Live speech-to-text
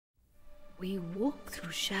We walk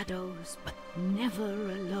through shadows, but never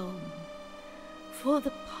alone, for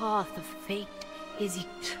the path of fate is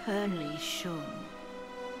eternally shown.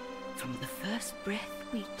 From the first breath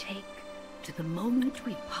we take to the moment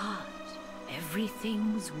we part,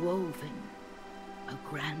 everything's woven, a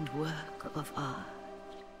grand work of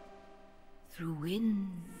art. Through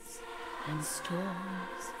winds and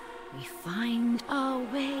storms, we find our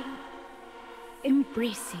way,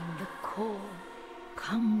 embracing the call,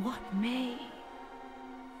 come what may.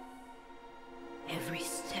 Every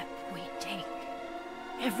step we take,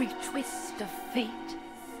 every twist of fate,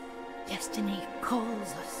 destiny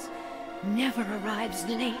calls us, never arrives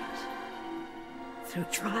late. Through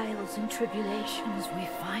trials and tribulations we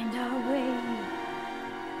find our way,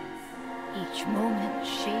 each moment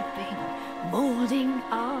shaping, molding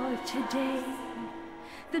our today.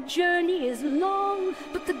 The journey is long,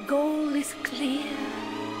 but the goal is clear.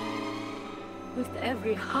 With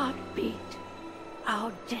every heartbeat,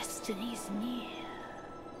 our destiny's near.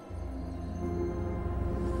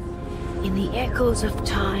 In the echoes of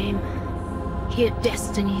time, hear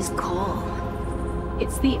destiny's call.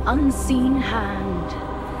 It's the unseen hand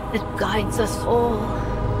that guides us all.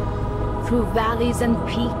 Through valleys and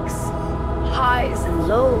peaks, highs and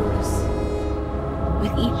lows.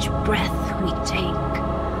 With each breath we take,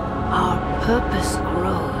 our purpose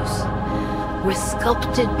grows. We're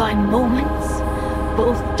sculpted by moments,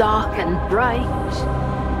 both dark and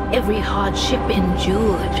bright. Every hardship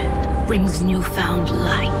endured brings newfound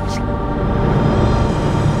light.